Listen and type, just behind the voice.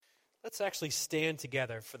Let's actually stand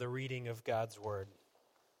together for the reading of God's Word.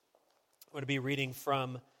 I'm going to be reading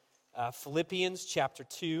from Philippians chapter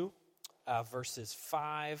 2, verses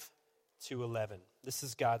 5 to 11. This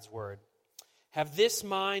is God's Word. Have this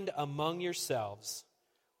mind among yourselves,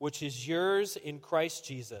 which is yours in Christ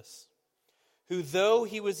Jesus, who though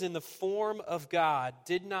he was in the form of God,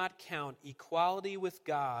 did not count equality with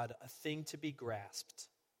God a thing to be grasped,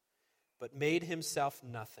 but made himself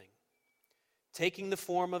nothing, taking the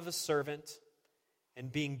form of a servant and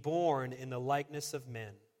being born in the likeness of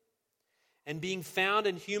men. And being found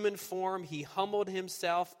in human form, he humbled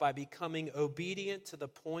himself by becoming obedient to the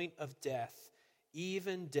point of death,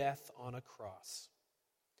 even death on a cross.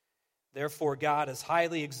 Therefore God has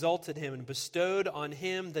highly exalted him and bestowed on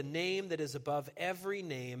him the name that is above every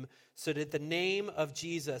name, so that at the name of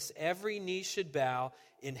Jesus every knee should bow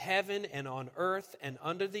in heaven and on earth and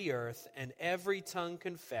under the earth, and every tongue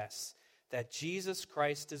confess that Jesus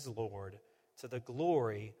Christ is Lord, to the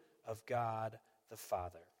glory of God the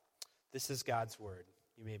Father. This is God's Word.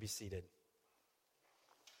 You may be seated.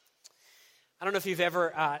 I don't know if you've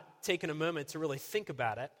ever taken a moment to really think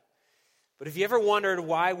about it, but have you ever wondered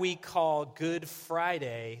why we call Good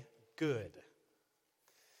Friday good?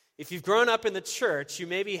 If you've grown up in the church, you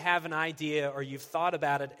maybe have an idea or you've thought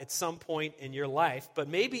about it at some point in your life, but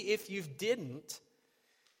maybe if you didn't,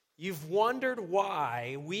 you've wondered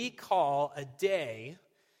why we call a day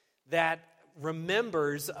that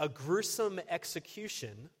remembers a gruesome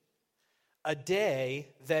execution a day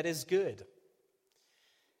that is good.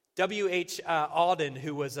 W.H. Auden,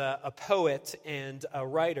 who was a poet and a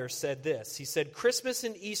writer, said this. He said, "Christmas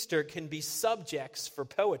and Easter can be subjects for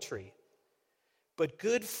poetry, but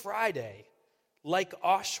Good Friday, like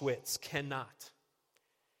Auschwitz, cannot.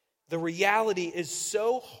 The reality is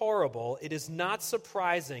so horrible, it is not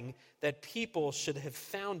surprising that people should have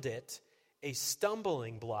found it a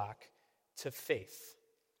stumbling block to faith."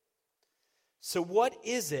 So what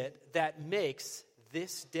is it that makes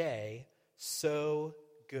this day so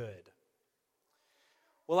good?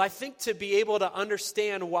 Well, I think to be able to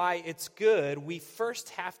understand why it's good, we first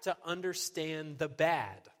have to understand the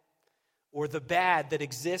bad, or the bad that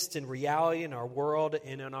exists in reality in our world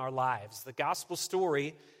and in our lives. The gospel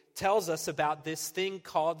story tells us about this thing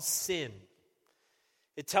called sin.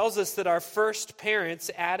 It tells us that our first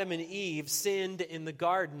parents, Adam and Eve, sinned in the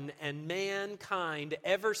garden, and mankind,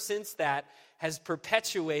 ever since that, has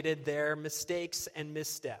perpetuated their mistakes and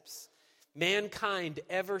missteps. Mankind,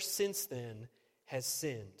 ever since then, has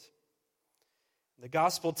sinned. The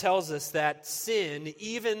gospel tells us that sin,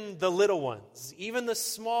 even the little ones, even the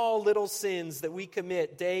small little sins that we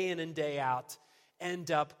commit day in and day out,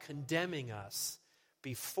 end up condemning us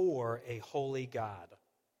before a holy God.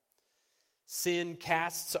 Sin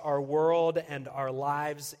casts our world and our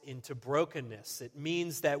lives into brokenness. It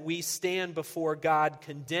means that we stand before God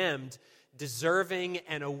condemned, deserving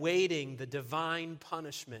and awaiting the divine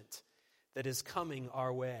punishment that is coming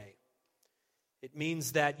our way. It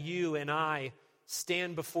means that you and I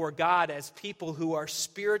stand before God as people who are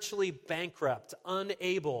spiritually bankrupt,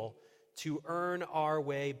 unable to earn our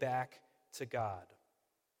way back to God.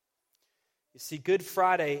 You see, Good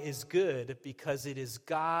Friday is good because it is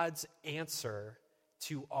God's answer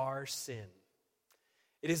to our sin.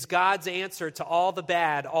 It is God's answer to all the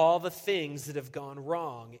bad, all the things that have gone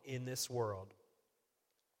wrong in this world.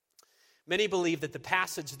 Many believe that the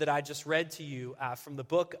passage that I just read to you from the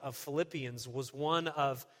book of Philippians was one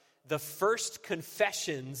of the first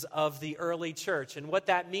confessions of the early church. And what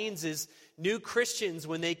that means is new Christians,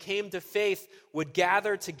 when they came to faith, would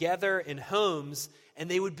gather together in homes and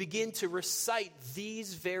they would begin to recite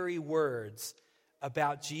these very words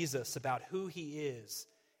about Jesus, about who he is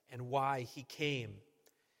and why he came.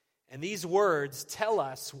 And these words tell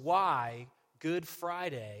us why Good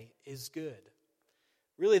Friday is good.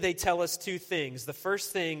 Really, they tell us two things. The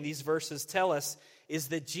first thing these verses tell us is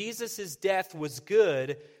that Jesus' death was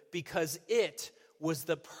good because it was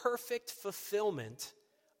the perfect fulfillment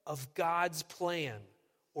of God's plan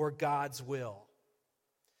or God's will.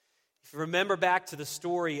 If you remember back to the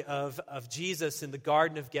story of Jesus in the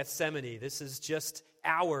Garden of Gethsemane, this is just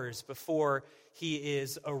hours before he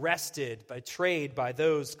is arrested, betrayed by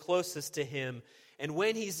those closest to him. And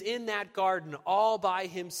when he's in that garden all by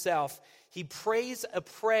himself, he prays a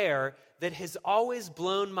prayer that has always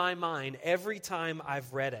blown my mind every time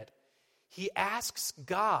I've read it. He asks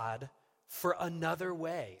God for another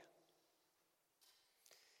way.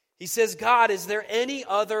 He says, God, is there any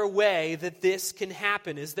other way that this can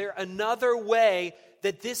happen? Is there another way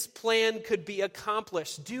that this plan could be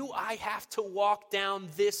accomplished? Do I have to walk down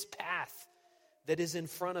this path that is in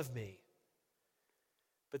front of me?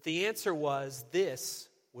 But the answer was, this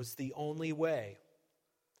was the only way.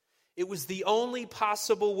 It was the only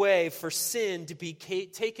possible way for sin to be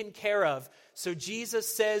taken care of. So Jesus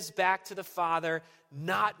says back to the Father,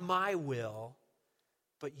 "Not my will,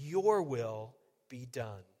 but your will be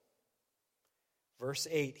done." Verse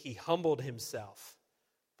 8, he humbled himself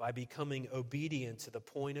by becoming obedient to the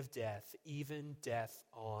point of death, even death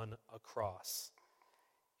on a cross.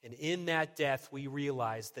 And in that death, we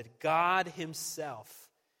realize that God himself,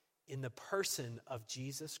 in the person of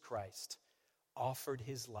Jesus Christ, offered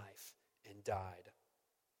his life and died.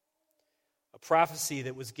 A prophecy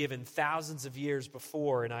that was given thousands of years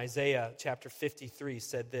before in Isaiah chapter 53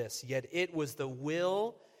 said this, Yet it was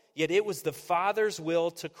the Father's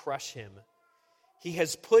will to crush him. He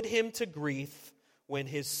has put him to grief when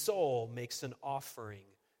his soul makes an offering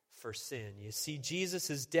for sin." You see,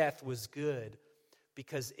 Jesus' death was good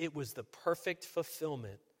because it was the perfect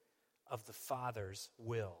fulfillment of the Father's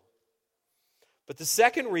will. But the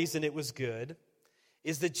second reason it was good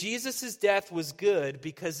is that Jesus' death was good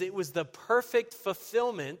because it was the perfect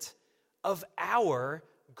fulfillment of our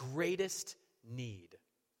greatest need.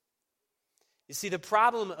 You see, the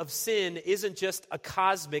problem of sin isn't just a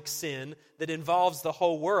cosmic sin that involves the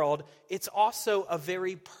whole world. It's also a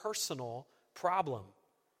very personal problem.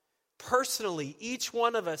 Personally, each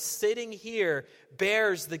one of us sitting here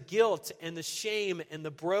bears the guilt and the shame and the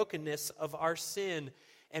brokenness of our sin.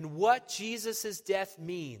 And what Jesus' death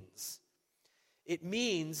means, it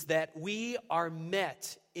means that we are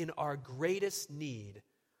met in our greatest need,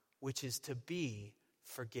 which is to be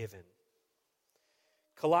forgiven.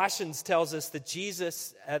 Colossians tells us that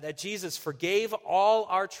Jesus forgave all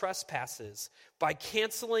our trespasses by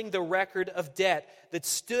canceling the record of debt that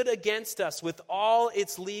stood against us with all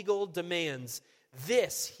its legal demands.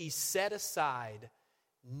 This he set aside,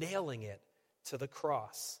 nailing it to the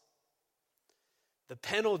cross. The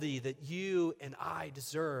penalty that you and I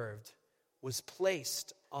deserved was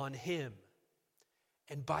placed on him.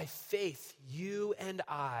 And by faith, you and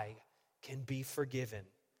I can be forgiven.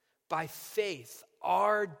 By faith,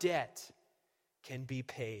 our debt can be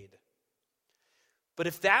paid. But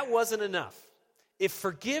if that wasn't enough, if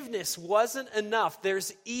forgiveness wasn't enough,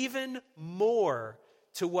 there's even more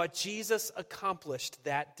to what Jesus accomplished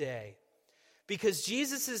that day. Because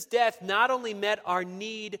Jesus' death not only met our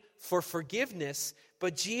need for forgiveness,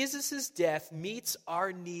 but Jesus' death meets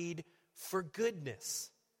our need for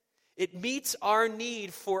goodness. It meets our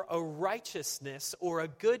need for a righteousness or a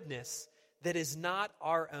goodness that is not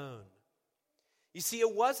our own. You see,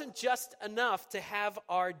 it wasn't just enough to have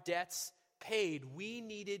our debts paid. We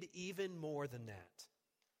needed even more than that.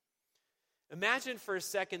 Imagine for a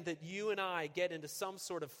second that you and I get into some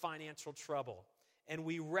sort of financial trouble and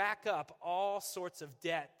we rack up all sorts of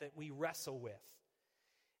debt that we wrestle with.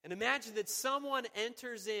 And imagine that someone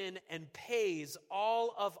enters in and pays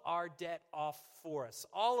all of our debt off for us.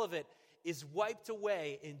 All of it is wiped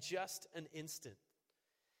away in just an instant.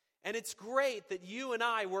 And it's great that you and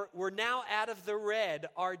I, we're now out of the red.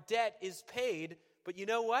 Our debt is paid. But you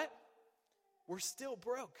know what? We're still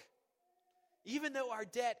broke. Even though our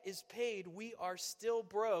debt is paid, we are still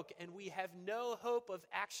broke and we have no hope of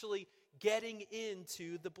actually getting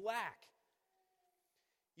into the black.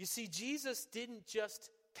 You see, Jesus didn't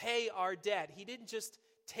just pay our debt. He didn't just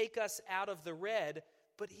take us out of the red,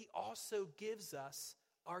 but he also gives us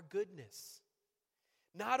our goodness.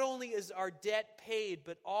 Not only is our debt paid,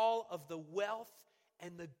 but all of the wealth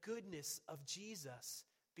and the goodness of Jesus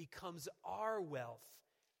becomes our wealth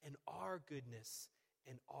and our goodness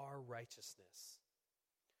and our righteousness.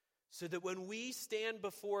 So that when we stand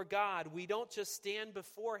before God, we don't just stand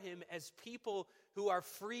before him as people who are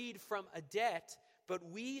freed from a debt,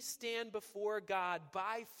 but we stand before God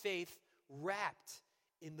by faith, wrapped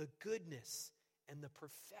in the goodness and the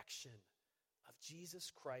perfection of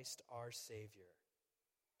Jesus Christ our Savior.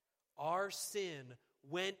 Our sin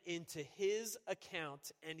went into his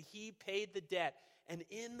account and he paid the debt. And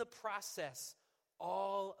in the process,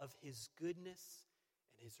 all of his goodness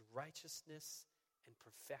and his righteousness and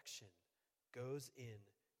perfection goes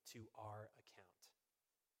into our account.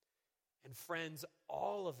 And friends,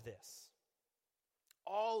 all of this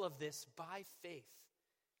by faith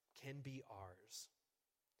can be ours.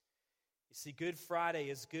 You see, Good Friday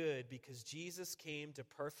is good because Jesus came to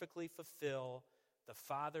perfectly fulfill the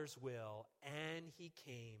Father's will, and he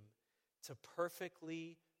came to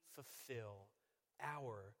perfectly fulfill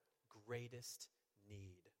our greatest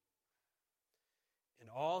need. And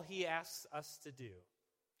all he asks us to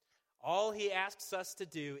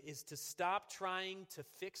do is to stop trying to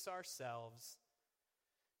fix ourselves,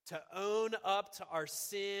 to own up to our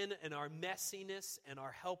sin and our messiness and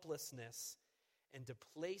our helplessness, and to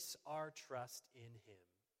place our trust in him.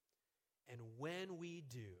 And when we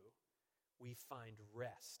do, we find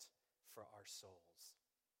rest for our souls.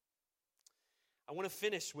 I want to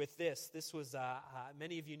finish with this. This was,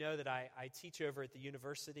 many of you know that I teach over at the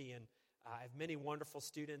university, and I have many wonderful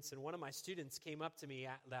students. And one of my students came up to me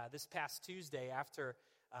this past Tuesday after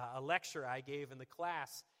a lecture I gave in the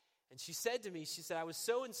class. And she said to me, I was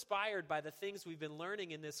so inspired by the things we've been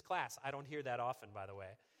learning in this class. I don't hear that often, by the way.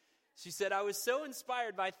 She said, I was so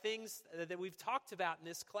inspired by things that we've talked about in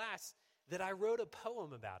this class that I wrote a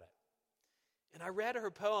poem about it. And I read her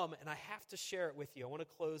poem, and I have to share it with you. I want to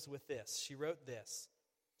close with this. She wrote this.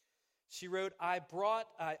 She wrote, I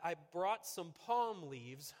brought some palm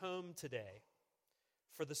leaves home today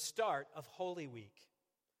for the start of Holy Week,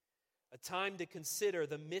 a time to consider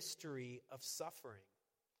the mystery of suffering.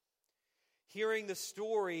 Hearing the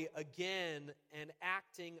story again and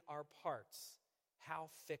acting our parts, how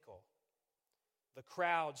fickle. The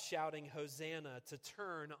crowd shouting Hosanna to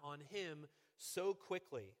turn on him so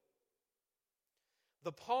quickly.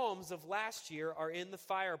 The palms of last year are in the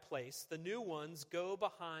fireplace. The new ones go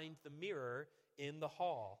behind the mirror in the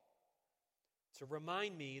hall to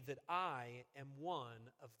remind me that I am one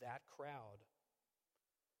of that crowd.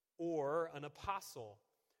 Or an apostle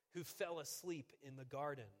who fell asleep in the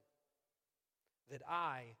garden. That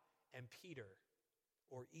I am Peter,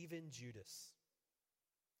 or even Judas.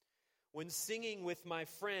 When singing with my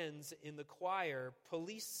friends in the choir,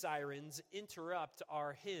 police sirens interrupt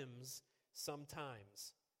our hymns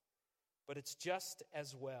sometimes. But it's just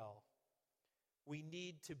as well. We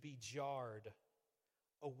need to be jarred,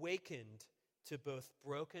 awakened to both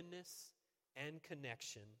brokenness and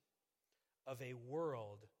connection of a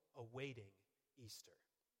world awaiting Easter.